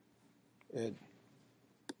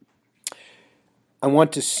I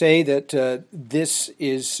want to say that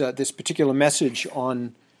this particular message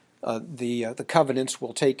on the covenants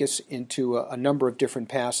will take us into a number of different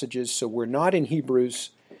passages. So we're not in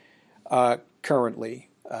Hebrews currently.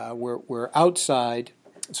 We're outside.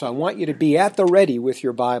 So I want you to be at the ready with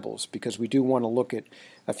your Bibles, because we do want to look at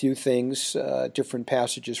a few things, different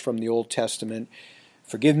passages from the Old Testament.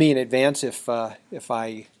 Forgive me in advance if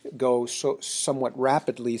I go somewhat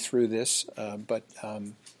rapidly through this, but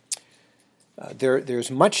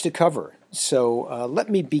there's much to cover. So let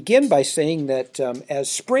me begin by saying that as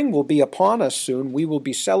spring will be upon us soon, we will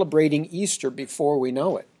be celebrating Easter before we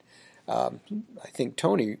know it. I think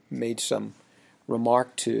Tony made some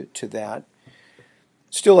remark to that.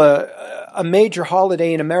 Still a major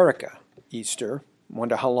holiday in America, Easter.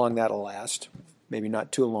 Wonder how long that'll last. Maybe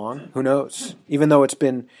not too long. Who knows? Even though it's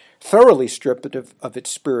been thoroughly stripped of its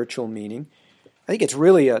spiritual meaning, I think it's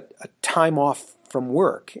really a time off from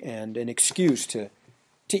work and an excuse to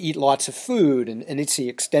eat lots of food and it's the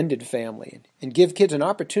extended family and give kids an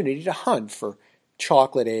opportunity to hunt for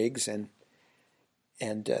chocolate eggs and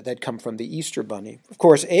that come from the Easter bunny. Of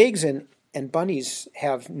course, eggs and bunnies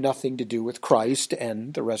have nothing to do with Christ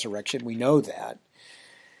and the resurrection. We know that.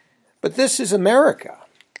 But this is America.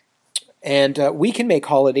 And we can make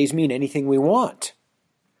holidays mean anything we want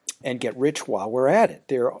and get rich while we're at it.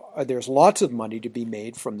 There's lots of money to be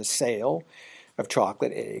made from the sale of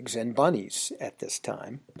chocolate eggs and bunnies at this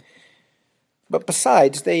time. But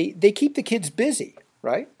besides, they keep the kids busy,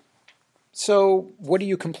 right? So what are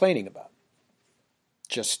you complaining about?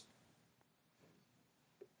 Just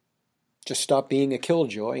stop being a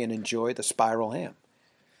killjoy and enjoy the spiral ham.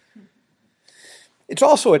 It's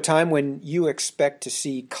also a time when you expect to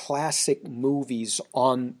see classic movies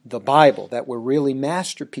on the Bible that were really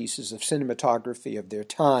masterpieces of cinematography of their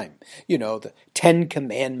time. You know, the Ten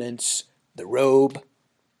Commandments, The Robe.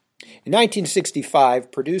 In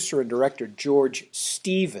 1965, producer and director George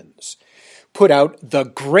Stevens put out The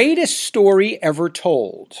Greatest Story Ever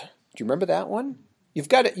Told. Do you remember that one? You've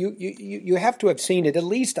got it. You have to have seen it at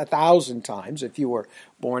least 1,000 times if you were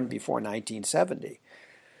born before 1970.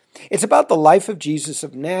 It's about the life of Jesus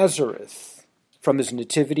of Nazareth, from his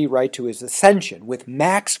nativity right to his ascension, with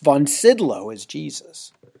Max von Sydow as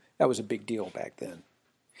Jesus. That was a big deal back then.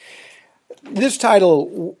 This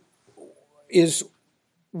title is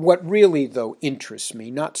what really, though, interests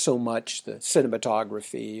me, not so much the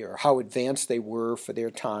cinematography or how advanced they were for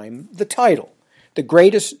their time. The title, The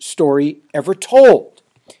Greatest Story Ever Told.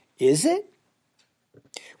 Is it?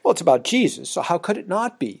 Well, it's about Jesus, so how could it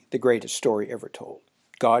not be the greatest story ever told?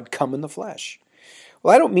 God come in the flesh.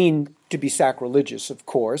 Well, I don't mean to be sacrilegious, of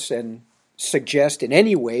course, and suggest in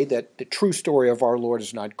any way that the true story of our Lord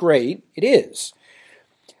is not great. It is.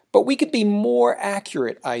 But we could be more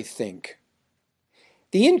accurate, I think.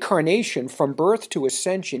 The incarnation from birth to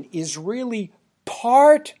ascension is really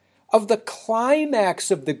part of the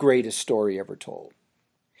climax of the greatest story ever told.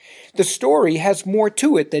 The story has more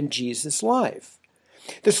to it than Jesus' life.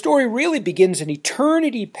 The story really begins in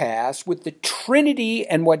eternity past with the Trinity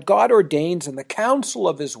and what God ordains in the counsel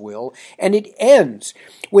of his will, and it ends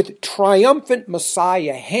with triumphant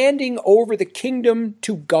Messiah handing over the kingdom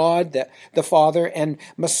to God the Father, and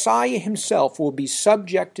Messiah himself will be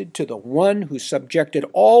subjected to the one who subjected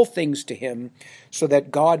all things to him, so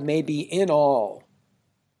that God may be in all.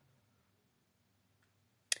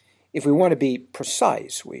 If we want to be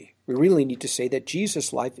precise, we really need to say that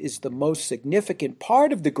Jesus' life is the most significant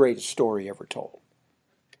part of the greatest story ever told.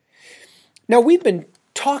 Now, we've been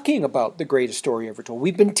talking about the greatest story ever told.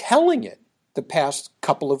 We've been telling it the past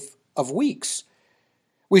couple of weeks.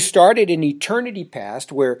 We started in eternity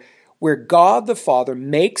past where God the Father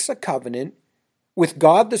makes a covenant with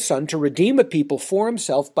God the Son to redeem a people for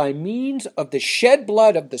himself by means of the shed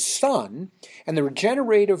blood of the Son and the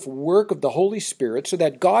regenerative work of the Holy Spirit, so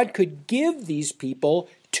that God could give these people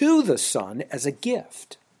to the Son as a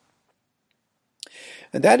gift.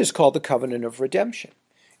 And that is called the covenant of redemption.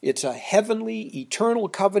 It's a heavenly, eternal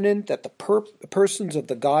covenant that the persons of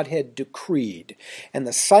the Godhead decreed, and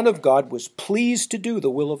the Son of God was pleased to do the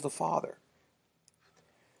will of the Father.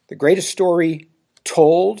 The greatest story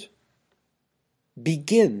told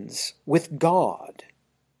begins with God,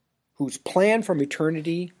 whose plan from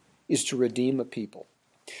eternity is to redeem a people.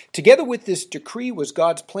 Together with this decree was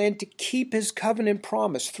God's plan to keep his covenant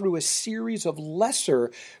promise through a series of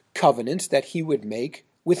lesser covenants that he would make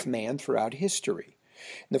with man throughout history.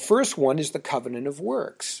 And the first one is the covenant of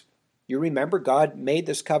works. You remember God made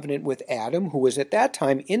this covenant with Adam, who was at that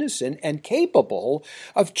time innocent and capable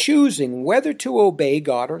of choosing whether to obey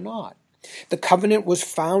God or not. The covenant was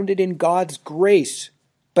founded in God's grace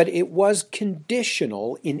but it was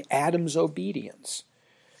conditional in Adam's obedience.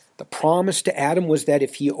 The promise to Adam was that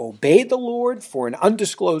if he obeyed the Lord for an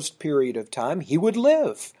undisclosed period of time, he would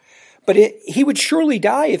live. But he would surely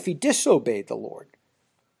die if he disobeyed the Lord.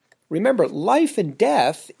 Remember, life and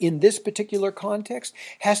death in this particular context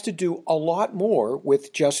has to do a lot more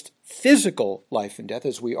with just physical life and death,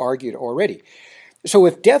 as we argued already. So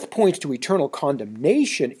if death points to eternal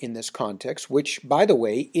condemnation in this context, which, by the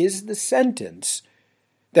way, is the sentence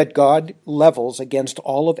that God levels against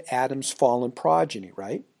all of Adam's fallen progeny,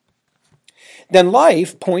 right? Then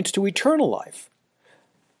life points to eternal life.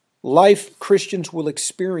 Life Christians will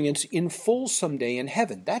experience in full someday in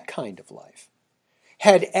heaven, that kind of life.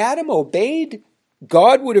 Had Adam obeyed,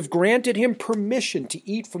 God would have granted him permission to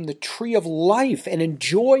eat from the tree of life and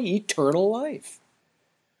enjoy eternal life.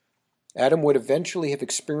 Adam would eventually have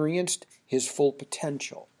experienced his full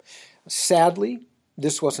potential. Sadly,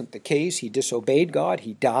 this wasn't the case. He disobeyed God,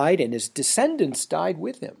 he died, and his descendants died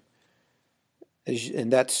with him.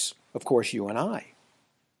 And that's, of course, you and I.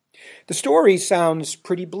 The story sounds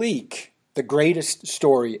pretty bleak, the greatest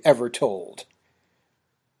story ever told.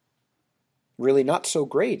 Really not so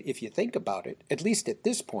great if you think about it, at least at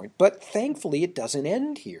this point, but thankfully it doesn't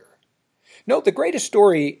end here. No, the greatest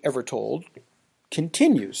story ever told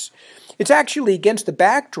continues. It's actually against the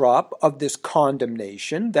backdrop of this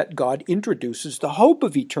condemnation that God introduces the hope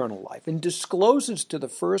of eternal life and discloses to the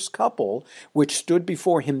first couple, which stood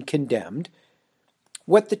before him condemned,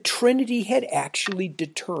 what the Trinity had actually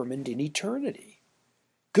determined in eternity.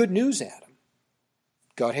 Good news, Adam.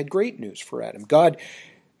 God had great news for Adam. God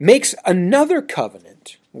makes another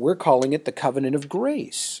covenant. We're calling it the covenant of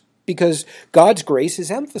grace, because God's grace is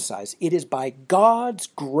emphasized. It is by God's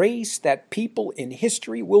grace that people in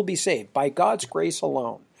history will be saved, by God's grace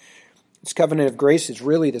alone. This covenant of grace is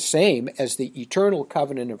really the same as the eternal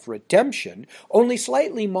covenant of redemption, only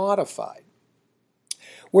slightly modified.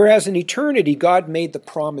 Whereas in eternity, God made the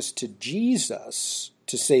promise to Jesus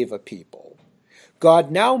to save a people, God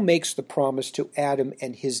now makes the promise to Adam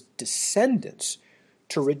and his descendants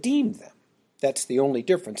to redeem them. That's the only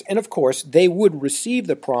difference. And of course, they would receive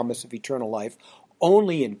the promise of eternal life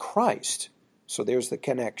only in Christ. So there's the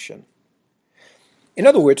connection. In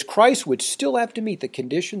other words, Christ would still have to meet the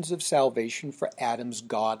conditions of salvation for Adam's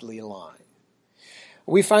godly line.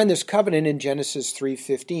 We find this covenant in Genesis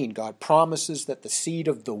 3:15. God promises that the seed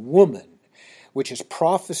of the woman, which is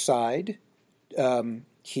prophesied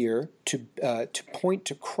here to point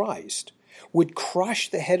to Christ, would crush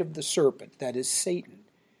the head of the serpent, that is Satan,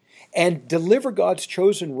 and deliver God's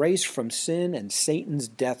chosen race from sin and Satan's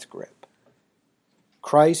death grip.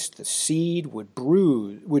 Christ, the seed, would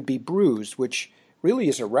be bruised, which really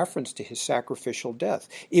is a reference to his sacrificial death.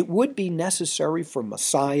 It would be necessary for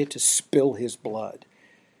Messiah to spill his blood,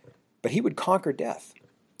 but he would conquer death,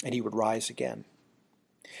 and he would rise again.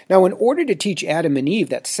 Now, in order to teach Adam and Eve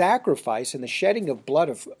that sacrifice and the shedding of blood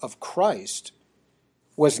of Christ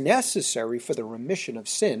was necessary for the remission of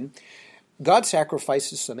sin, God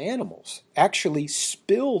sacrifices some animals, actually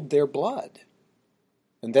spilled their blood,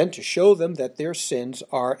 and then to show them that their sins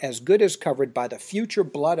are as good as covered by the future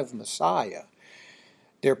blood of Messiah,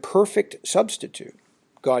 their perfect substitute,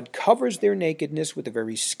 God covers their nakedness with the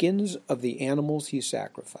very skins of the animals he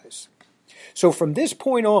sacrificed. So from this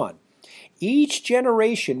point on, each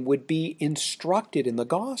generation would be instructed in the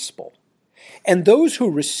gospel. And those who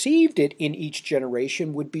received it in each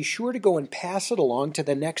generation would be sure to go and pass it along to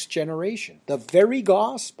the next generation. The very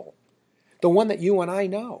gospel, the one that you and I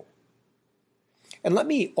know. And let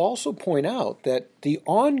me also point out that the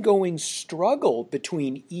ongoing struggle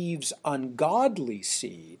between Eve's ungodly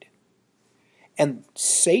seed and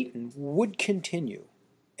Satan would continue.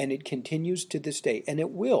 And it continues to this day. And it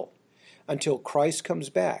will until Christ comes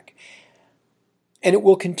back. And it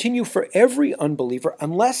will continue for every unbeliever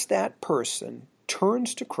unless that person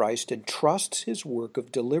turns to Christ and trusts his work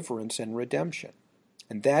of deliverance and redemption.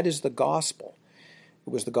 And that is the gospel.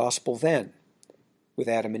 It was the gospel then with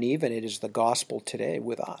Adam and Eve, and it is the gospel today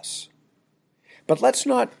with us. But let's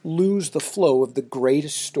not lose the flow of the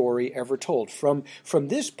greatest story ever told. From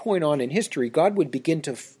this point on in history, God would begin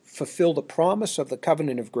to fulfill the promise of the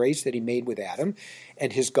covenant of grace that he made with Adam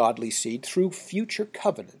and his godly seed through future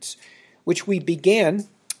covenants, which we began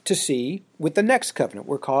to see with the next covenant.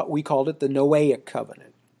 We called it the Noahic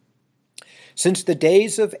covenant. Since the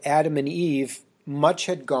days of Adam and Eve, much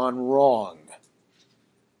had gone wrong.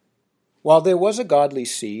 While there was a godly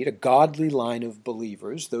seed, a godly line of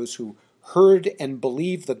believers, those who heard and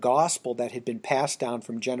believed the gospel that had been passed down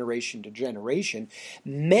from generation to generation,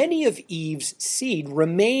 many of Eve's seed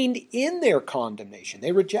remained in their condemnation.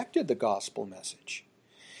 They rejected the gospel message.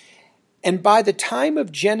 And by the time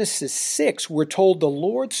of Genesis 6, we're told the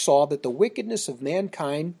Lord saw that the wickedness of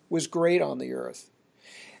mankind was great on the earth,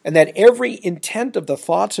 and that every intent of the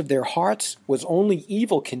thoughts of their hearts was only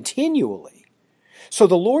evil continually. So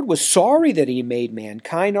the Lord was sorry that he made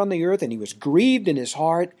mankind on the earth, and he was grieved in his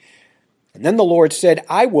heart. And then the Lord said,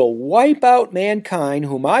 I will wipe out mankind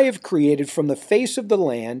whom I have created from the face of the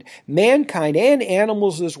land, mankind and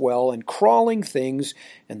animals as well, and crawling things,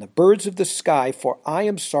 and the birds of the sky, for I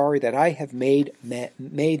am sorry that I have made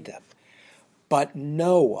them. But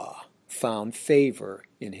Noah found favor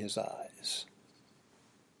in his eyes.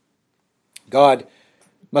 God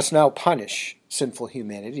must now punish sinful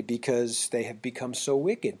humanity because they have become so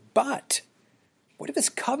wicked. But what of his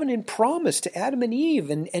covenant promise to Adam and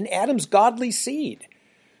Eve and Adam's godly seed?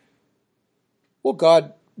 Well,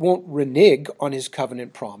 God won't renege on his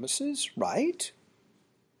covenant promises, right?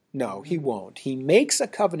 No, he won't. He makes a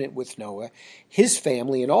covenant with Noah, his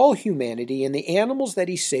family, and all humanity, and the animals that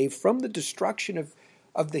he saved from the destruction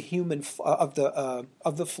of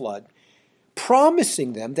the flood,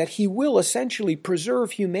 promising them that he will essentially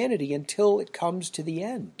preserve humanity until it comes to the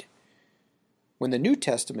end. When the New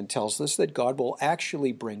Testament tells us that God will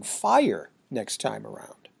actually bring fire next time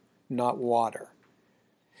around, not water.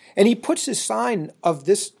 And he puts his sign of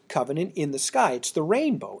this covenant in the sky. It's the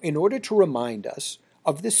rainbow, in order to remind us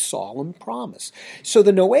of this solemn promise. So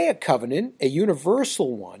the Noahic covenant, a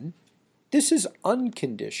universal one, this is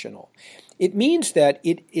unconditional. It means that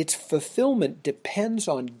its fulfillment depends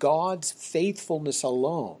on God's faithfulness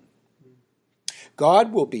alone.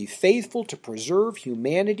 God will be faithful to preserve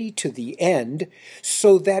humanity to the end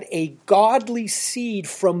so that a godly seed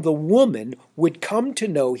from the woman would come to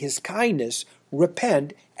know his kindness,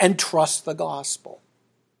 repent, and trust the gospel.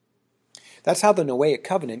 That's how the Noahic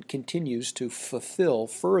covenant continues to fulfill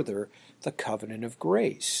further the covenant of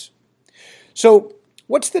grace. So,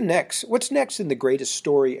 what's next in the greatest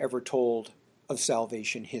story ever told of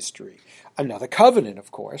salvation history? Another covenant,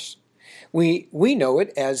 of course. We know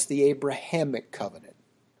it as the Abrahamic covenant.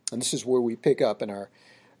 And this is where we pick up in our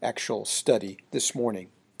actual study this morning.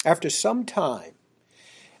 After some time,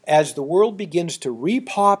 as the world begins to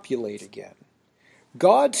repopulate again,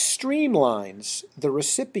 God streamlines the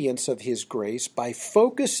recipients of his grace by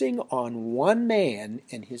focusing on one man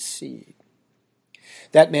and his seed.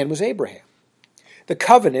 That man was Abraham. The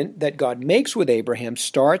covenant that God makes with Abraham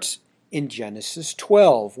starts in Genesis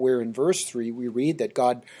 12, where in verse 3 we read that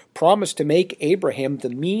God promised to make Abraham the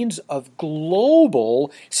means of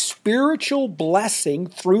global spiritual blessing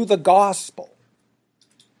through the gospel.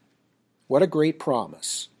 What a great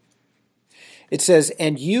promise. It says,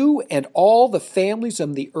 and you and all the families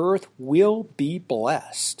of the earth will be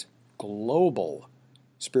blessed. Global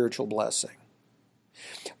spiritual blessing.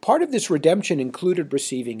 Part of this redemption included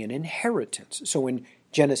receiving an inheritance. So in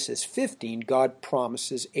Genesis 15, God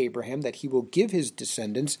promises Abraham that he will give his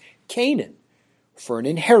descendants Canaan for an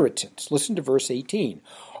inheritance. Listen to verse 18.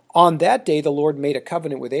 On that day the Lord made a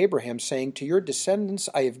covenant with Abraham, saying, to your descendants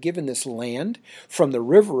I have given this land from the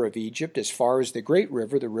river of Egypt as far as the great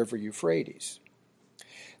river, the river Euphrates.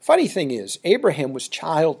 Funny thing is, Abraham was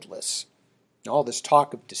childless. All this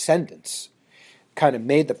talk of descendants kind of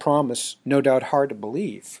made the promise no doubt hard to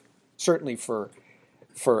believe, certainly for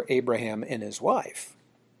Abraham and his wife.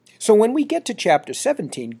 So when we get to chapter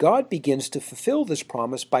 17, God begins to fulfill this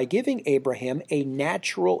promise by giving Abraham a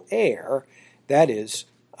natural heir, that is,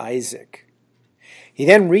 Isaac. He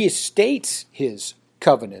then restates his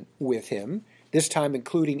covenant with him, this time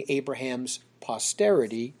including Abraham's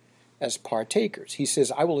posterity as partakers. He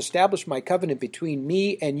says, I will establish my covenant between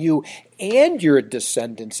me and you and your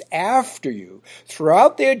descendants after you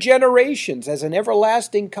throughout their generations as an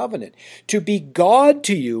everlasting covenant, to be God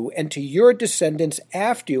to you and to your descendants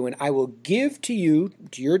after you. And I will give to you,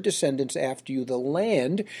 to your descendants after you, the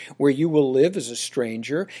land where you will live as a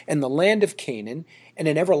stranger, and the land of Canaan, and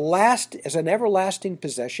as an everlasting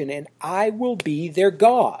possession, and I will be their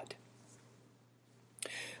God.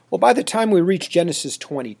 Well, by the time we reach Genesis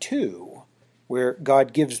 22, where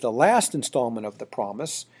God gives the last installment of the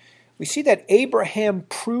promise, we see that Abraham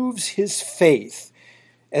proves his faith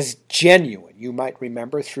as genuine. You might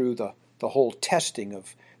remember through the whole testing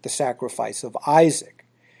of the sacrifice of Isaac.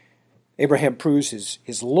 Abraham proves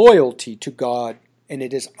his loyalty to God, and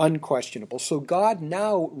it is unquestionable. So God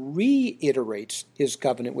now reiterates his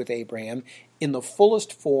covenant with Abraham in the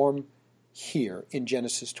fullest form here in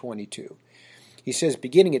Genesis 22. He says,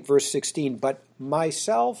 beginning at verse 16, but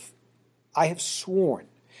myself I have sworn,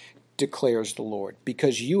 declares the Lord,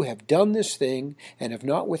 because you have done this thing and have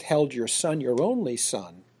not withheld your son, your only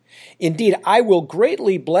son, Indeed, I will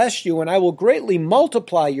greatly bless you, and I will greatly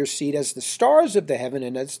multiply your seed as the stars of the heaven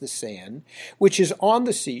and as the sand, which is on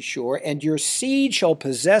the seashore, and your seed shall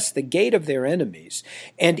possess the gate of their enemies.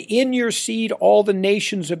 And in your seed all the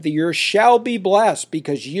nations of the earth shall be blessed,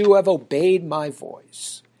 because you have obeyed my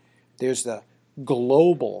voice. There's the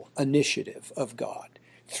global initiative of God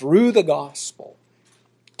through the gospel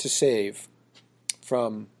to save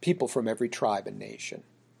from people from every tribe and nation.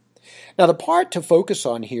 Now, the part to focus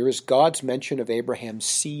on here is God's mention of Abraham's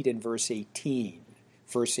seed in verse 18.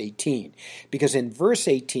 Verse 18. Because in verse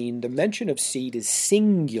 18, the mention of seed is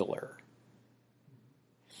singular.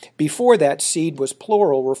 Before that, seed was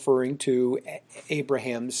plural, referring to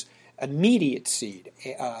Abraham's immediate seed.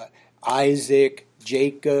 Isaac,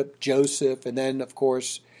 Jacob, Joseph, and then, of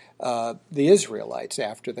course, the Israelites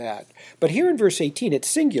after that. But here in verse 18, it's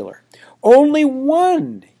singular. Only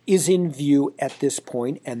one is in view at this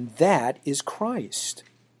point, and that is Christ.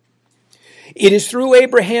 It is through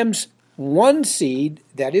Abraham's one seed,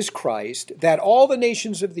 that is Christ, that all the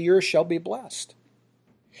nations of the earth shall be blessed.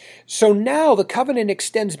 So now the covenant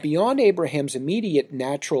extends beyond Abraham's immediate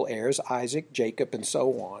natural heirs, Isaac, Jacob, and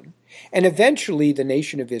so on, and eventually the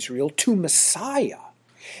nation of Israel to Messiah,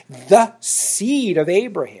 the seed of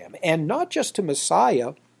Abraham, and not just to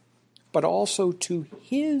Messiah, but also to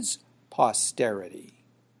his posterity.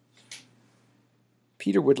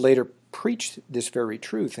 Peter would later preach this very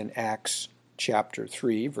truth in Acts chapter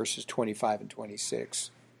 3, verses 25 and 26.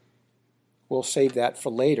 We'll save that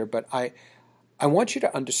for later, but I want you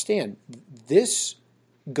to understand, this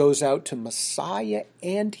goes out to Messiah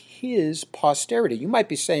and his posterity. You might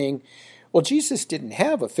be saying, well, Jesus didn't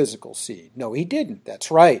have a physical seed. No, he didn't. That's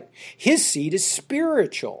right. His seed is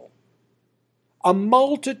spiritual. A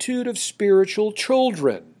multitude of spiritual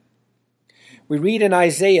children. We read in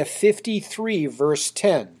Isaiah 53, verse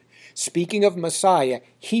 10, speaking of Messiah,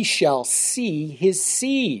 he shall see his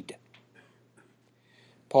seed.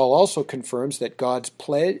 Paul also confirms that God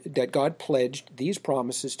pledged these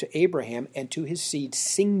promises to Abraham and to his seed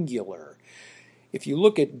singular. If you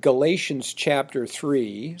look at Galatians chapter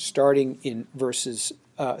 3, starting verse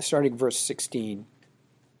 16,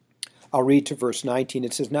 I'll read to verse 19.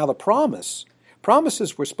 It says, now the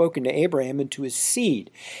promises were spoken to Abraham and to his seed.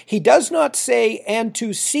 He does not say, and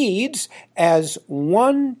to seeds, as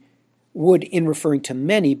one would in referring to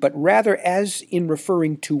many, but rather as in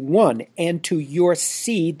referring to one, and to your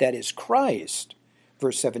seed, that is Christ.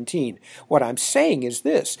 Verse 17. What I'm saying is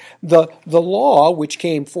this: the law, which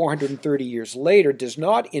came 430 years later, does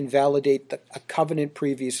not invalidate a covenant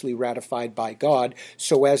previously ratified by God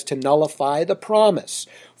so as to nullify the promise.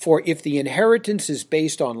 For if the inheritance is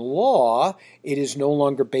based on law, it is no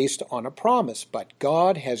longer based on a promise, but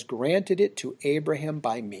God has granted it to Abraham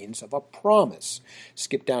by means of a promise.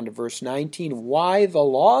 Skip down to verse 19. Why the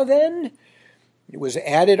law then? It was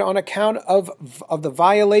added on account of the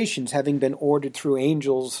violations having been ordered through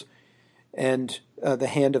angels and the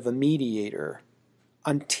hand of a mediator,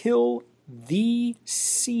 until the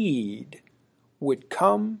seed would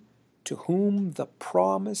come to whom the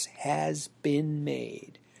promise has been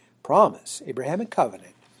made. Promise, Abrahamic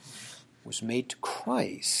covenant, was made to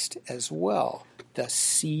Christ as well, the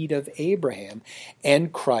seed of Abraham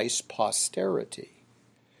and Christ's posterity.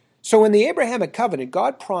 So in the Abrahamic covenant,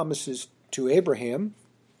 God promises to Abraham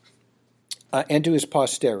and to his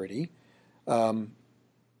posterity,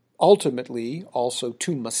 ultimately also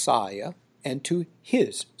to Messiah and to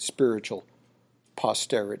his spiritual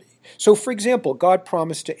posterity. So, for example, God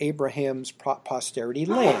promised to Abraham's posterity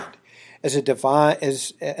land as a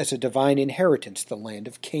divine inheritance, the land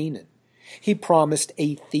of Canaan. He promised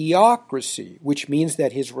a theocracy, which means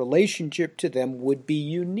that his relationship to them would be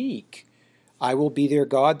unique. I will be their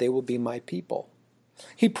God, they will be my people.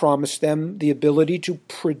 He promised them the ability to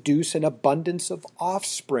produce an abundance of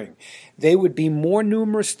offspring. They would be more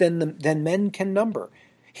numerous than men can number.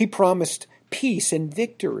 He promised peace and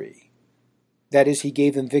victory. That is, he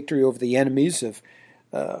gave them victory over the enemies of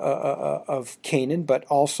Canaan, but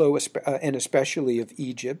also and especially of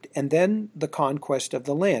Egypt, and then the conquest of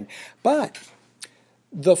the land. But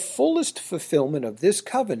the fullest fulfillment of this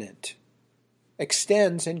covenant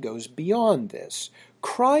extends and goes beyond this.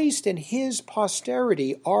 Christ and his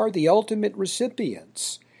posterity are the ultimate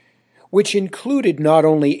recipients, which included not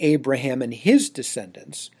only Abraham and his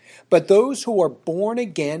descendants, but those who are born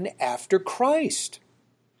again after Christ.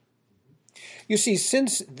 You see,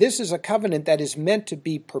 since this is a covenant that is meant to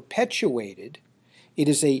be perpetuated, it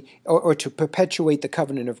is or to perpetuate the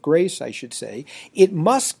covenant of grace, I should say, it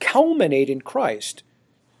must culminate in Christ.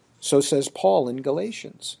 So says Paul in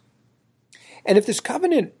Galatians. And if this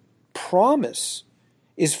covenant promise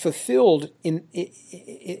is fulfilled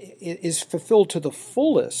is fulfilled to the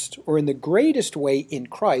fullest or in the greatest way in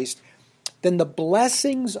Christ, then the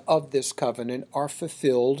blessings of this covenant are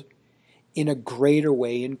fulfilled in a greater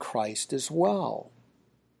way in Christ as well.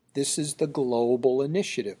 This is the global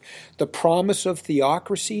initiative. The promise of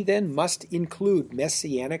theocracy then must include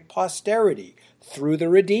messianic posterity through the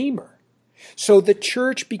Redeemer. So the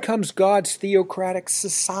church becomes God's theocratic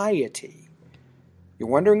society. You're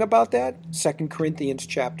wondering about that? 2 Corinthians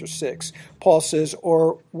chapter 6. Paul says,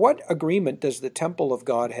 "Or what agreement does the temple of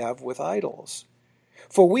God have with idols?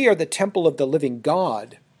 For we are the temple of the living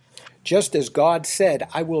God. Just as God said,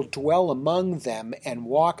 I will dwell among them and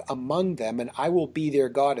walk among them, and I will be their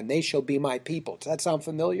God, and they shall be my people." Does that sound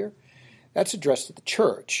familiar? That's addressed to the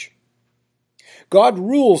church. God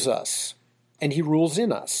rules us, and he rules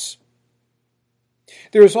in us.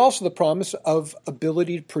 There is also the promise of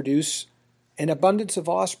ability to produce an abundance of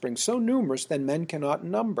offspring, so numerous that men cannot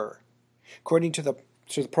number. According to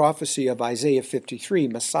the prophecy of Isaiah 53,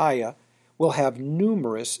 Messiah will have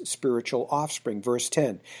numerous spiritual offspring. Verse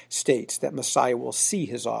 10 states that Messiah will see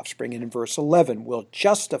his offspring, and in verse 11 will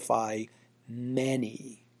justify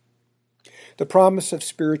many. The promise of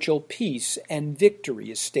spiritual peace and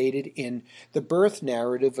victory is stated in the birth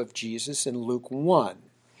narrative of Jesus in Luke 1.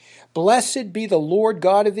 "Blessed be the Lord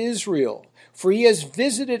God of Israel, for he has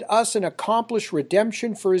visited us and accomplished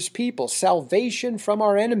redemption for his people, salvation from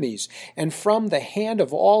our enemies and from the hand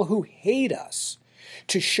of all who hate us,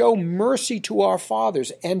 to show mercy to our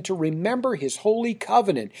fathers and to remember his holy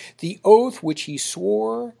covenant, the oath which he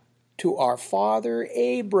swore to our father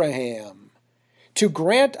Abraham, to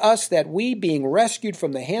grant us that we, being rescued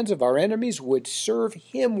from the hands of our enemies, would serve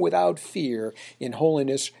him without fear in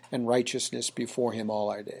holiness and righteousness before him all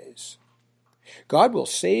our days." God will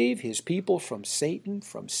save his people from Satan,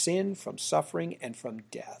 from sin, from suffering, and from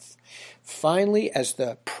death. Finally, as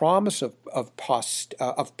the promise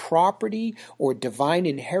of property or divine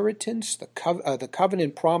inheritance, the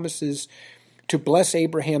covenant promises to bless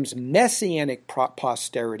Abraham's messianic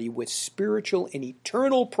posterity with spiritual and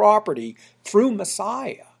eternal property through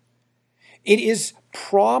Messiah. It is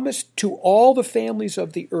promised to all the families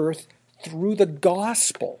of the earth through the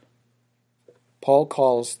gospel. Paul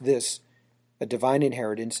calls this a divine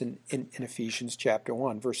inheritance in Ephesians chapter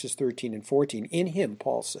 1, verses 13 and 14. In him,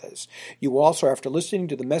 Paul says, "You also, after listening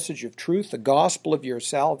to the message of truth, the gospel of your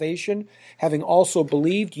salvation, having also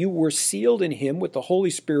believed, you were sealed in him with the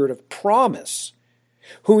Holy Spirit of promise,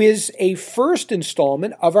 who is a first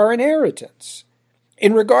installment of our inheritance,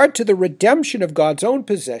 in regard to the redemption of God's own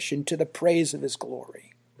possession, to the praise of his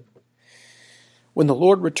glory." When the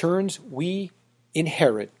Lord returns, we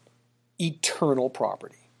inherit eternal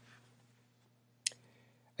property.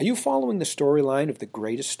 Are you following the storyline of the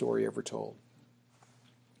greatest story ever told?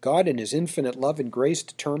 God, in his infinite love and grace,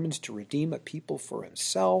 determines to redeem a people for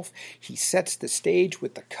himself. He sets the stage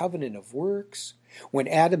with the covenant of works. When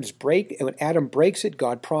Adam breaks it,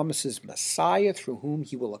 God promises Messiah through whom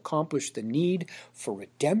he will accomplish the need for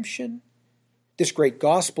redemption. This great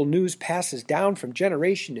gospel news passes down from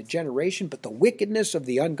generation to generation, but the wickedness of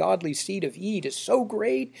the ungodly seed of Eve is so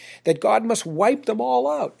great that God must wipe them all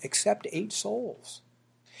out, except 8 souls.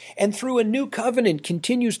 And through a new covenant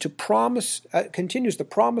continues the promise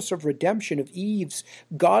of redemption of Eve's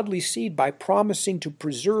godly seed by promising to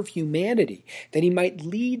preserve humanity, that he might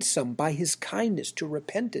lead some by his kindness to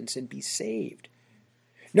repentance and be saved.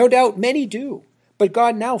 No doubt many do, but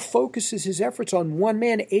God now focuses his efforts on one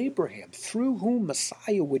man, Abraham, through whom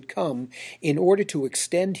Messiah would come in order to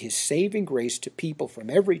extend his saving grace to people from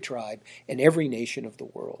every tribe and every nation of the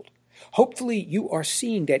world. Hopefully you are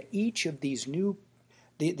seeing that each of these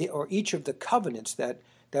each of the covenants that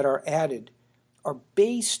are added are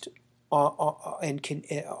based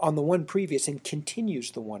on the one previous and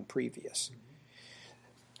continues the one previous.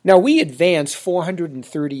 Now we advance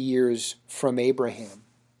 430 years from Abraham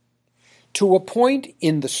to a point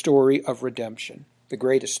in the story of redemption, the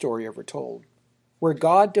greatest story ever told, where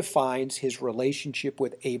God defines his relationship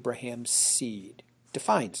with Abraham's seed,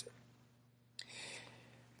 defines it,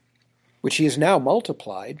 which he has now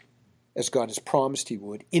multiplied, as God has promised he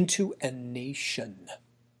would, into a nation,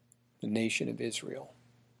 the nation of Israel.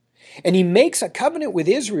 And he makes a covenant with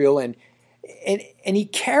Israel, and he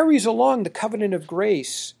carries along the covenant of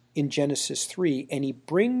grace in Genesis 3, and he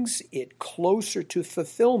brings it closer to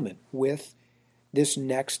fulfillment with this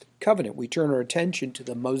next covenant. We turn our attention to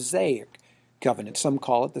the Mosaic covenant. Some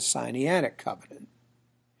call it the Sinaitic covenant.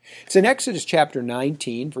 It's in Exodus chapter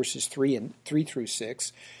 19, verses 3 through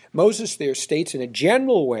 6. Moses there states in a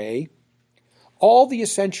general way all the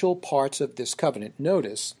essential parts of this covenant.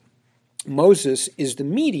 Notice, Moses is the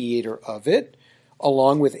mediator of it,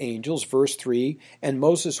 along with angels. Verse 3, and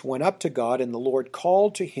Moses went up to God, and the Lord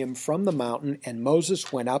called to him from the mountain, and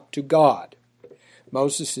Moses went up to God.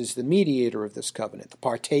 Moses is the mediator of this covenant. The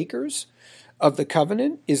partakers of the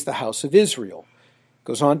covenant is the house of Israel.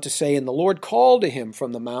 Goes on to say, and the Lord called to him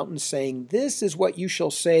from the mountain, saying, this is what you shall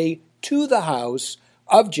say to the house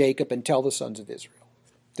of Jacob and tell the sons of Israel.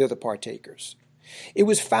 They're the partakers. It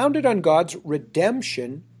was founded on God's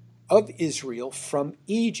redemption of Israel from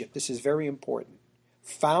Egypt. This is very important.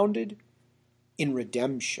 Founded in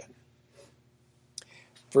redemption.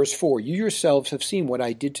 Verse 4, you yourselves have seen what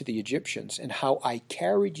I did to the Egyptians and how I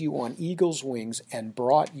carried you on eagle's wings and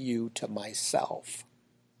brought you to myself.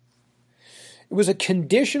 It was a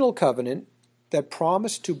conditional covenant that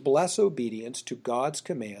promised to bless obedience to God's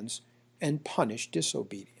commands and punish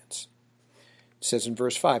disobedience. It says in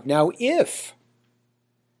verse 5, now if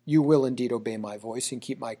you will indeed obey my voice and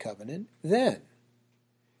keep my covenant, then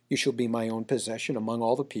you shall be my own possession among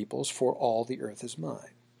all the peoples, for all the earth is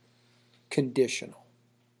mine. Conditional.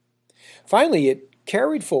 Finally, it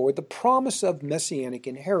carried forward the promise of messianic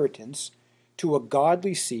inheritance to a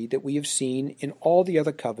godly seed that we have seen in all the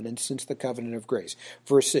other covenants since the covenant of grace.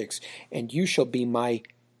 Verse 6, and you shall be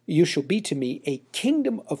to me a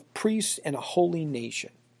kingdom of priests and a holy nation.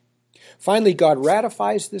 Finally, God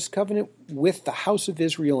ratifies this covenant with the house of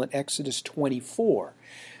Israel in Exodus 24.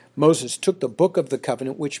 Moses took the book of the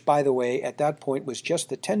covenant, which, by the way, at that point was just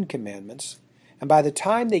the Ten Commandments, and by the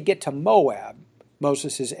time they get to Moab,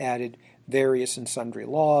 Moses has added various and sundry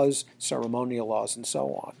laws, ceremonial laws, and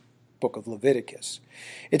so on. Book of Leviticus.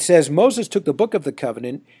 It says, Moses took the book of the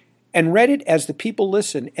covenant and read it as the people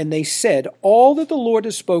listened, and they said, all that the Lord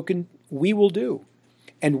has spoken we will do,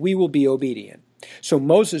 and we will be obedient. So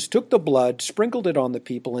Moses took the blood, sprinkled it on the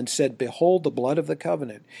people, and said, behold the blood of the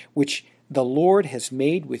covenant, which the Lord has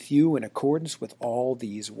made with you in accordance with all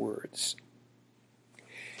these words.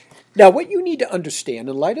 Now, what you need to understand,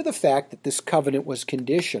 in light of the fact that this covenant was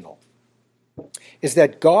conditional, is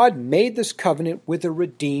that God made this covenant with a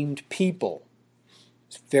redeemed people.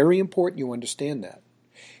 It's very important you understand that.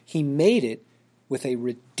 He made it with a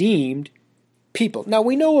redeemed people. Now,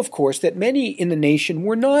 we know, of course, that many in the nation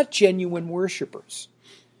were not genuine worshipers,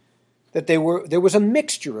 that there was a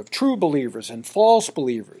mixture of true believers and false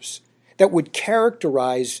believers that would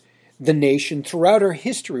characterize the nation throughout her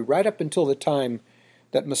history, right up until the time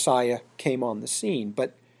that Messiah came on the scene.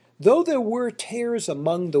 But though there were tares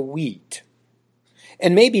among the wheat,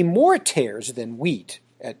 and maybe more tares than wheat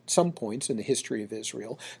at some points in the history of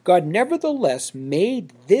Israel, God nevertheless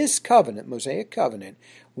made this covenant, Mosaic covenant,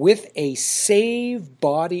 with a saved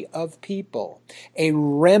body of people, a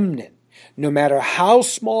remnant, no matter how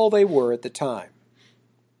small they were at the time.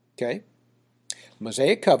 Okay? The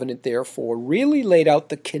Mosaic covenant, therefore, really laid out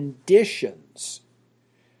the conditions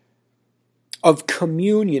of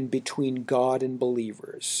communion between God and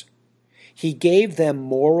believers. He gave them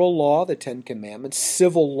moral law, the Ten Commandments,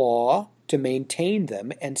 civil law to maintain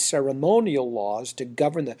them, and ceremonial laws to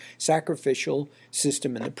govern the sacrificial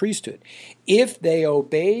system and the priesthood. If they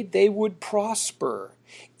obeyed, they would prosper.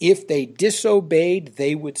 If they disobeyed,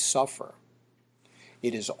 they would suffer.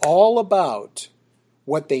 It is all about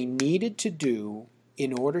what they needed to do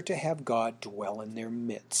in order to have God dwell in their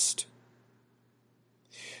midst.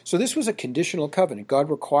 So this was a conditional covenant. God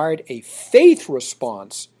required a faith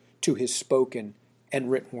response to his spoken and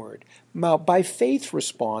written word. Now, by faith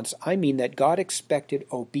response, I mean that God expected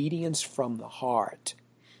obedience from the heart.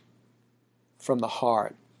 From the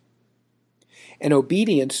heart. An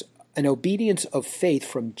obedience of faith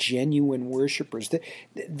from genuine worshipers.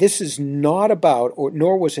 This is not about, or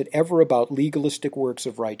nor was it ever about, legalistic works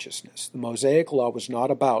of righteousness. The Mosaic law was not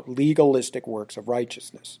about legalistic works of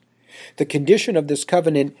righteousness. The condition of this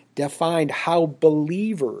covenant defined how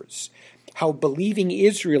believing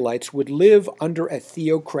Israelites would live under a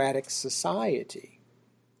theocratic society.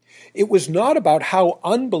 It was not about how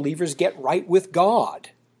unbelievers get right with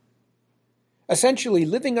God. Essentially,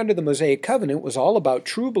 living under the Mosaic covenant was all about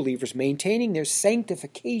true believers maintaining their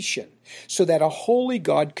sanctification so that a holy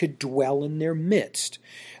God could dwell in their midst.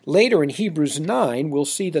 Later in Hebrews 9, we'll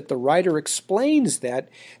see that the writer explains that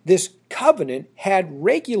this covenant had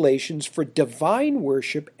regulations for divine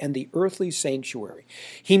worship and the earthly sanctuary.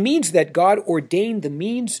 He means that God ordained the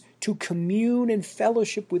means to commune and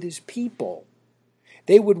fellowship with his people.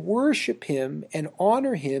 They would worship him and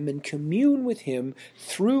honor him and commune with him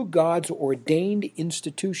through God's ordained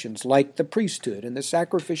institutions like the priesthood and the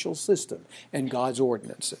sacrificial system and God's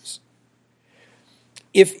ordinances.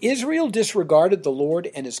 If Israel disregarded the Lord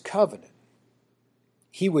and his covenant,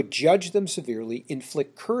 he would judge them severely,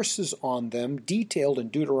 inflict curses on them, detailed in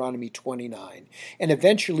Deuteronomy 29, and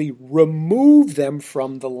eventually remove them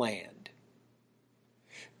from the land.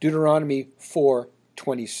 Deuteronomy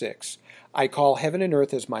 4:26. I call heaven and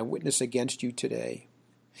earth as my witness against you today,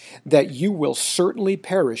 that you will certainly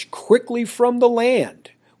perish quickly from the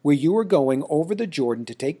land where you are going over the Jordan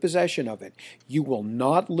to take possession of it. You will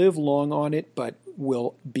not live long on it, but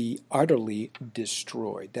will be utterly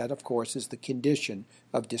destroyed. That, of course, is the condition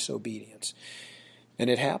of disobedience. And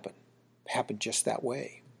it happened. It happened just that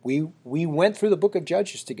way. We went through the book of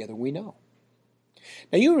Judges together. We know.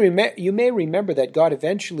 Now, you may remember that God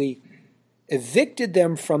eventually evicted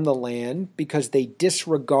them from the land because they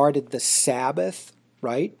disregarded the Sabbath,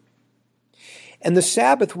 right? And the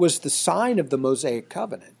Sabbath was the sign of the Mosaic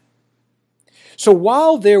covenant. So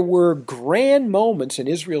while there were grand moments in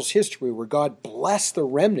Israel's history where God blessed the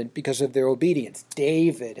remnant because of their obedience,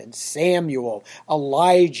 David and Samuel,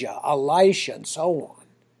 Elijah, Elisha, and so on,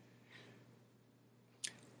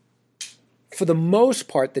 for the most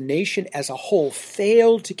part, the nation as a whole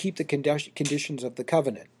failed to keep the conditions of the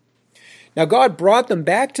covenant. Now, God brought them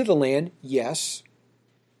back to the land. Yes,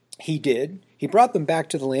 he did. He brought them back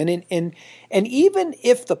to the land. And even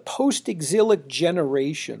if the post-exilic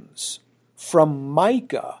generations from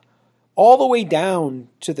Micah all the way down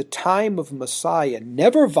to the time of Messiah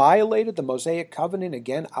never violated the Mosaic covenant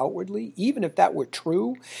again outwardly, even if that were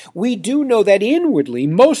true, we do know that inwardly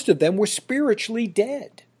most of them were spiritually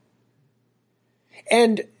dead.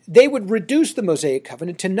 And they would reduce the Mosaic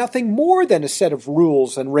covenant to nothing more than a set of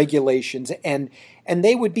rules and regulations, and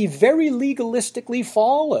they would be very legalistically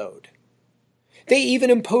followed. They even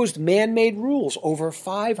imposed man-made rules, over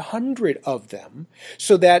 500 of them,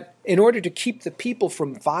 so that in order to keep the people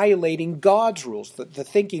from violating God's rules, the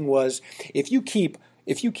thinking was, if you keep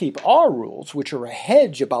our rules, which are a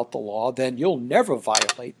hedge about the law, then you'll never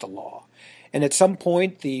violate the law. And at some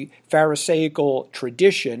point, the Pharisaical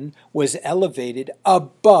tradition was elevated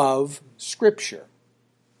above Scripture.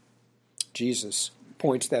 Jesus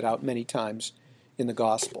points that out many times in the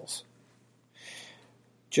Gospels.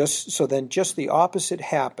 Just the opposite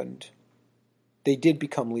happened. They did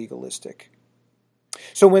become legalistic.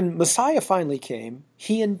 So when Messiah finally came,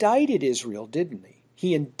 he indicted Israel, didn't he?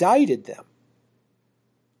 He indicted them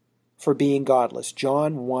for being godless.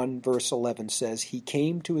 John 1 verse 11 says, he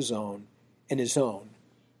came to his own, and his own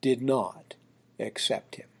did not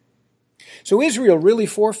accept him. So Israel really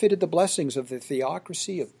forfeited the blessings of the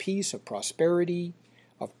theocracy, of peace, of prosperity,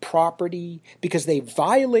 of property, because they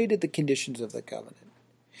violated the conditions of the covenant.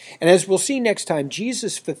 And as we'll see next time,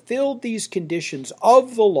 Jesus fulfilled these conditions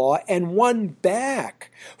of the law and won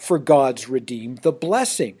back for God's redeemed the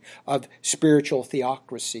blessing of spiritual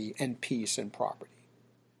theocracy and peace and property.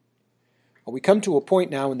 We come to a point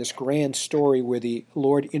now in this grand story where the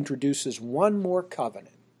Lord introduces one more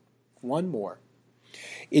covenant. One more.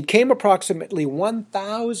 It came approximately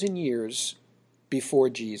 1,000 years before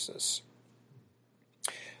Jesus.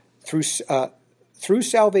 Through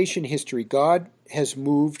salvation history, God has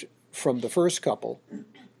moved from the first couple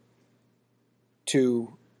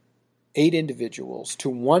to 8 individuals, to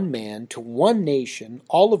one man, to one nation,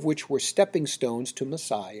 all of which were stepping stones to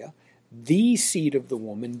Messiah, the seed of the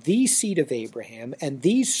woman, the seed of Abraham, and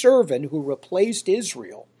the servant who replaced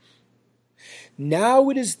Israel. Now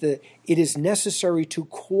it is necessary to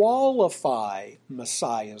qualify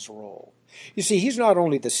Messiah's role. You see, he's not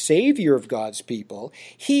only the Savior of God's people,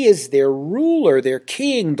 he is their ruler, their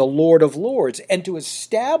king, the Lord of Lords. And to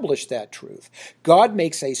establish that truth, God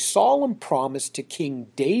makes a solemn promise to King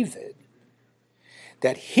David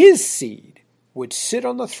that his seed would sit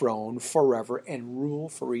on the throne forever and rule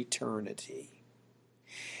for eternity.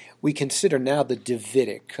 We consider now the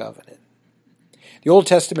Davidic covenant. The Old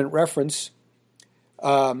Testament reference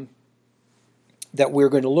that we're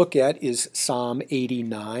going to look at is Psalm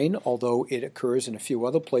 89, although it occurs in a few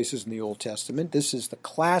other places in the Old Testament. This is the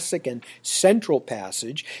classic and central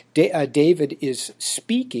passage. David is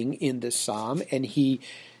speaking in this psalm, and he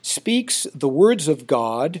speaks the words of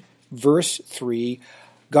God, verse 3,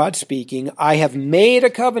 God speaking, I have made a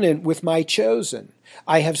covenant with my chosen.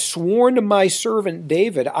 I have sworn to my servant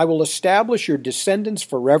David, I will establish your descendants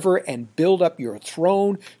forever and build up your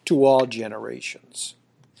throne to all generations.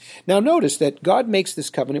 Now notice that God makes this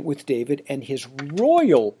covenant with David and his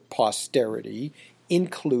royal posterity,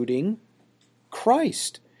 including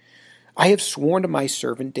Christ. I have sworn to my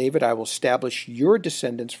servant David, I will establish your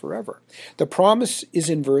descendants forever. The promise is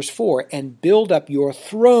in verse 4, and build up your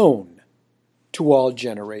throne to all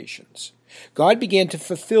generations. God began to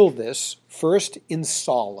fulfill this first in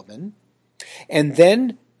Solomon, and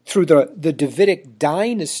then through the Davidic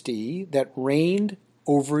dynasty that reigned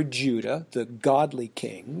over Judah, the godly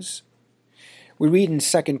kings. We read in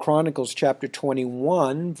 2 Chronicles chapter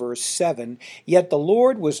 21, verse 7, "Yet the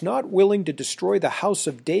Lord was not willing to destroy the house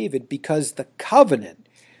of David because the covenant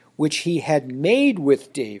which he had made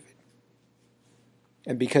with David,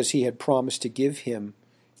 and because he had promised to give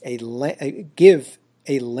a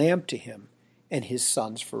lamp to him and his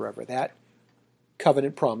sons forever." That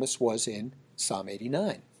covenant promise was in Psalm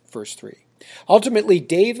 89, verse 3. Ultimately,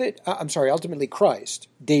 Christ,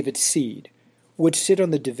 David's seed, would sit on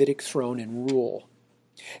the Davidic throne and rule.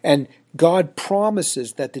 And God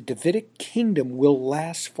promises that the Davidic kingdom will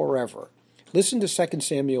last forever. Listen to 2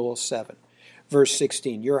 Samuel 7, verse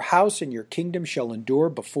 16. "Your house and your kingdom shall endure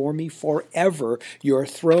before me forever. Your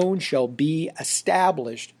throne shall be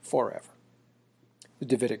established forever." The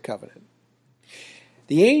Davidic covenant.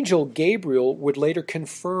 The angel Gabriel would later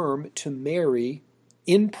confirm to Mary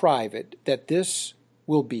in private that this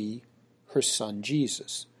will be her son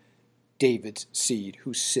Jesus, David's seed,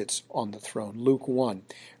 who sits on the throne. Luke 1,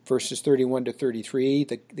 verses 31 to 33,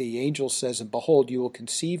 the angel says, "And behold, you will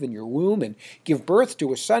conceive in your womb and give birth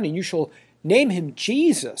to a son, and you shall name him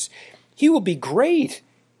Jesus. He will be great.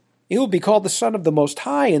 He will be called the Son of the Most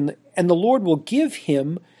High, and the Lord will give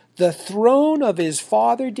him the throne of his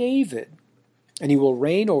father David, and he will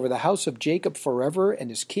reign over the house of Jacob forever, and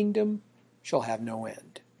his kingdom shall have no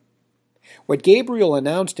end." What Gabriel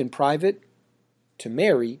announced in private to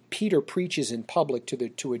Mary, Peter preaches in public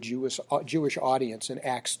to a Jewish audience in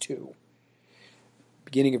Acts 2.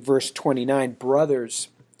 Beginning of verse 29, "Brothers,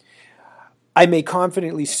 I may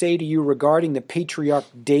confidently say to you regarding the patriarch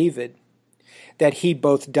David, that he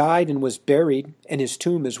both died and was buried, and his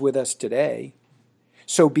tomb is with us today.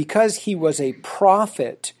 So because he was a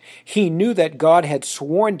prophet, he knew that God had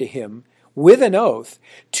sworn to him with an oath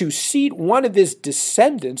to seat one of his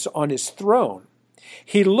descendants on his throne.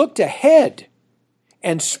 He looked ahead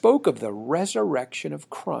and spoke of the resurrection of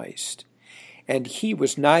Christ. And he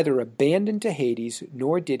was neither abandoned to Hades,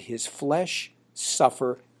 nor did his flesh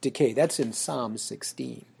suffer decay." That's in Psalm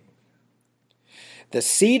 16. The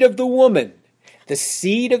seed of the woman, the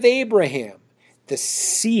seed of Abraham, the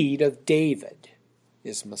seed of David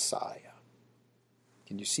is Messiah.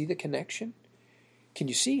 Can you see the connection? Can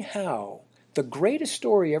you see how the greatest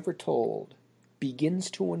story ever told begins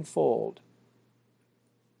to unfold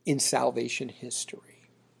in salvation history?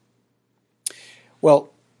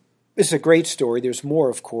 Well, this is a great story. There's more,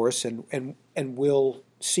 of course, and we'll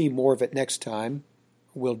see more of it next time.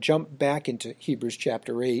 We'll jump back into Hebrews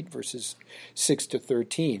chapter 8, verses 6 to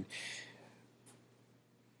 13.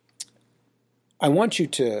 I want you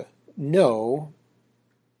to know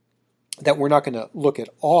that we're not going to look at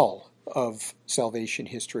all of salvation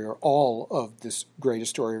history or all of this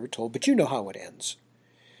greatest story ever told, but you know how it ends.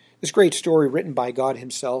 This great story written by God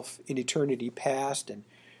himself in eternity past and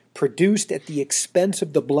produced at the expense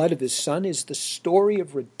of the blood of his Son is the story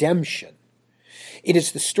of redemption. It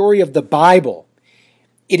is the story of the Bible.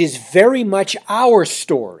 It is very much our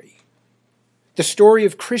story, the story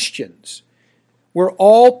of Christians. We're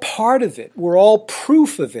all part of it. We're all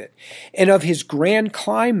proof of it, and of his grand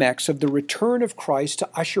climax of the return of Christ to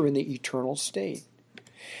usher in the eternal state.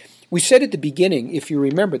 We said at the beginning, if you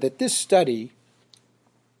remember, that this study,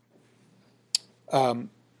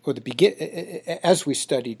 as we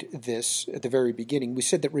studied this at the very beginning, we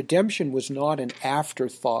said that redemption was not an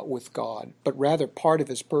afterthought with God, but rather part of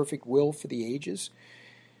his perfect will for the ages.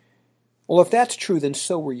 Well, if that's true, then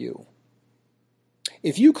so were you.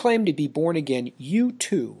 If you claim to be born again, you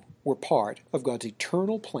too were part of God's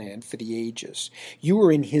eternal plan for the ages. You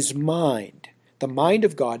were in his mind, the mind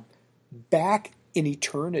of God, back in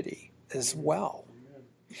eternity as well.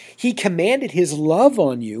 He commanded his love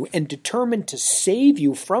on you and determined to save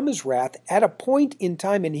you from his wrath at a point in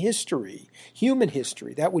time in history, human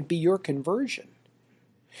history. That would be your conversion.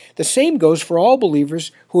 The same goes for all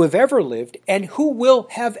believers who have ever lived and who will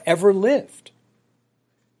have ever lived.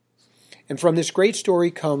 And from this great story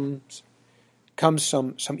comes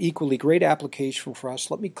some equally great application for us.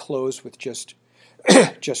 Let me close with just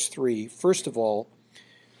three. First of all,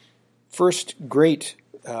 first great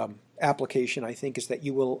application, I think, is that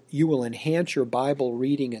you will enhance your Bible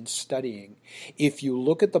reading and studying if you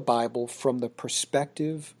look at the Bible from the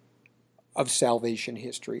perspective of salvation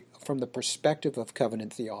history, from the perspective of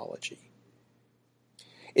covenant theology.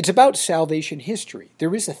 It's about salvation history.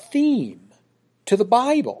 There is a theme to the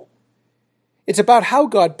Bible. It's about how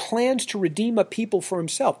God plans to redeem a people for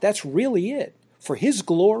himself. That's really it. For his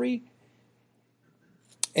glory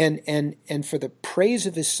and for the praise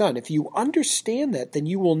of his Son. If you understand that, then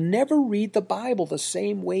you will never read the Bible the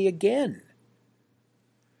same way again.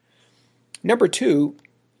 Number two,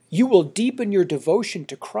 You will deepen your devotion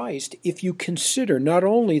to Christ if you consider not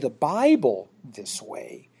only the Bible this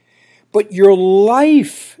way, but your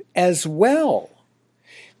life as well.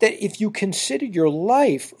 That if you consider your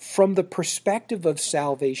life from the perspective of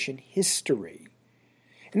salvation history,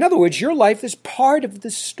 in other words, your life is part of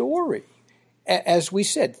the story. As we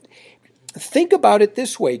said, think about it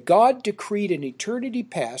this way. God decreed an eternity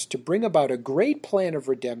past to bring about a great plan of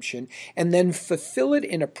redemption and then fulfill it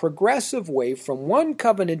in a progressive way from one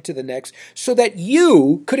covenant to the next so that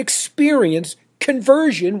you could experience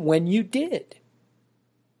conversion when you did.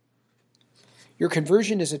 Your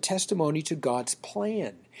conversion is a testimony to God's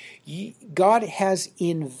plan. God has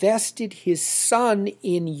invested His Son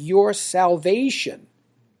in your salvation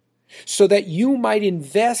so that you might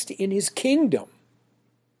invest in His kingdom.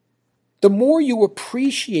 The more you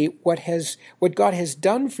appreciate what God has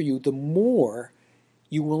done for you, the more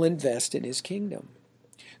you will invest in His kingdom.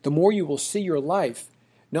 The more you will see your life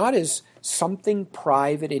not as something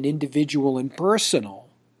private and individual and personal,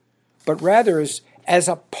 but rather as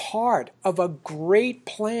a part of a great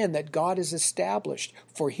plan that God has established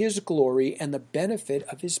for His glory and the benefit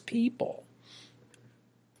of His people.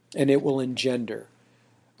 And it will engender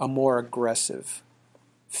a more aggressive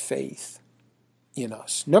faith in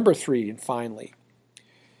us. Number 3, and finally,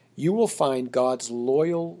 you will find God's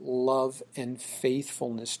loyal love and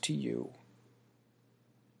faithfulness to you,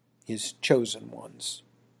 His chosen ones,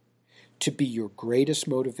 to be your greatest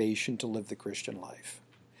motivation to live the Christian life.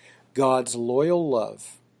 God's loyal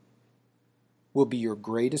love will be your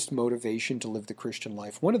greatest motivation to live the Christian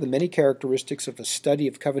life. One of the many characteristics of a study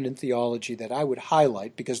of covenant theology that I would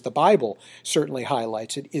highlight, because the Bible certainly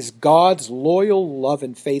highlights it, is God's loyal love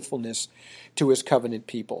and faithfulness to His covenant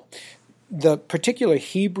people. The particular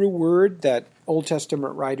Hebrew word that Old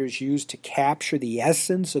Testament writers use to capture the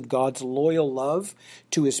essence of God's loyal love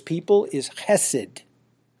to His people is chesed.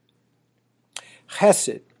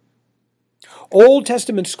 Chesed. Old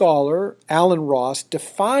Testament scholar Alan Ross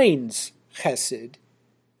defines chesed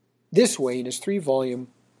this way in his 3-volume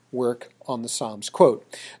work on the Psalms. Quote,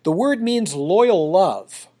 "The word means loyal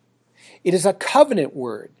love. It is a covenant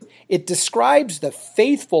word. It describes the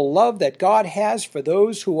faithful love that God has for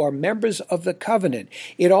those who are members of the covenant.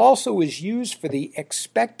 It also is used for the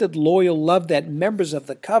expected loyal love that members of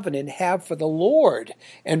the covenant have for the Lord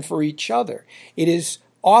and for each other. It is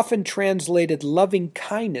often translated loving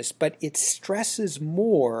kindness, but it stresses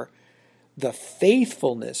more the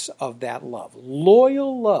faithfulness of that love.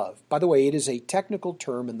 Loyal love, by the way, it is a technical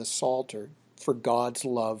term in the Psalter for God's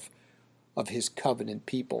love of His covenant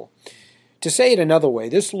people. To say it another way,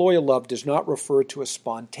 this loyal love does not refer to a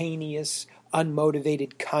spontaneous,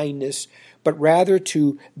 unmotivated kindness, but rather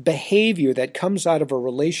to behavior that comes out of a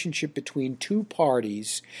relationship between two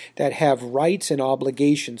parties that have rights and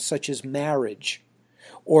obligations, such as marriage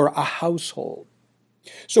or a household.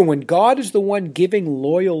 So when God is the one giving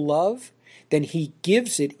loyal love, then He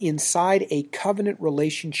gives it inside a covenant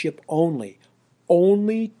relationship only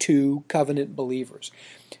to covenant believers.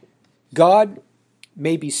 God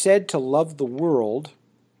may be said to love the world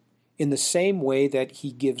in the same way that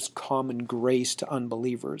He gives common grace to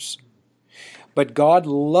unbelievers. But God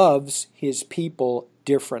loves His people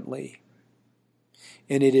differently,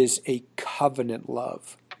 and it is a covenant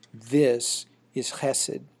love. This is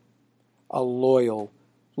chesed, a loyal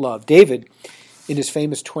love. David, in his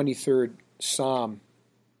famous 23rd Psalm,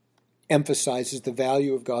 emphasizes the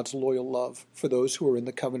value of God's loyal love for those who are in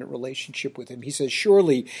the covenant relationship with Him. He says,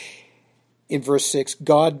 surely, in verse 6,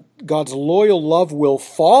 God's loyal love will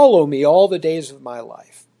follow me all the days of my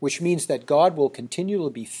life, which means that God will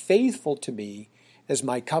continually be faithful to me as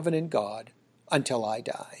my covenant God until I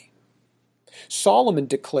die. Solomon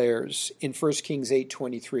declares in 1 Kings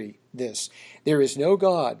 8:23 this, "There is no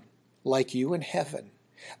God like you in heaven,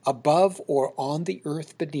 above or on the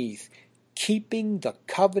earth beneath, keeping the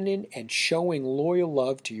covenant and showing loyal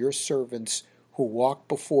love to your servants who walk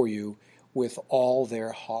before you with all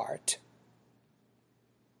their heart."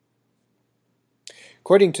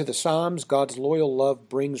 According to the Psalms, God's loyal love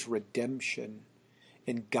brings redemption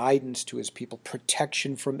and guidance to His people,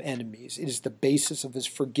 protection from enemies. It is the basis of His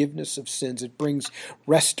forgiveness of sins. It brings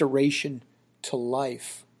restoration to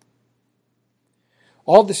life.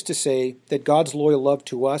 All this to say that God's loyal love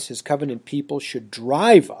to us, His covenant people, should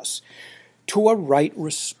drive us to a right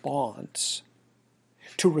response,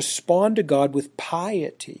 to respond to God with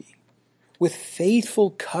piety, with faithful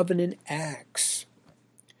covenant acts.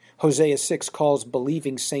 Hosea 6 calls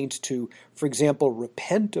believing saints to, for example,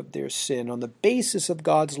 repent of their sin on the basis of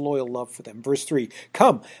God's loyal love for them. Verse 3,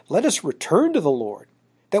 "Come, let us return to the Lord.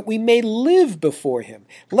 that we may live before him.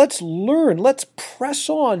 Let's learn, let's press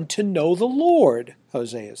on to know the Lord,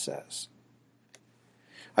 Hosea says.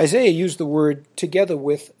 Isaiah used the word together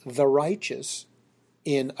with the righteous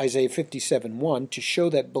in Isaiah 57:1 to show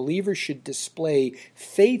that believers should display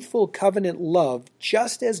faithful covenant love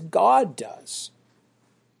just as God does.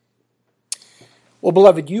 Well,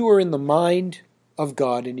 beloved, you are in the mind of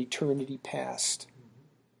God in eternity past,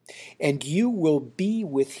 and you will be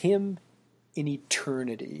with him in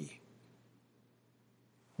eternity.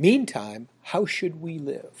 Meantime, how should we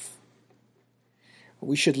live?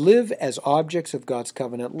 We should live as objects of God's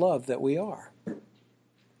covenant love that we are,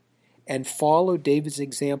 and follow David's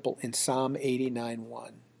example in Psalm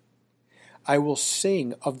 89:1. I will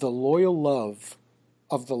sing of the loyal love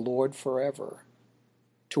of the Lord forever.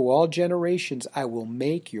 To all generations I will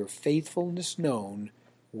make your faithfulness known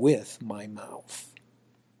with my mouth.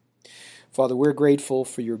 Father, we're grateful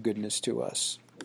for your goodness to us.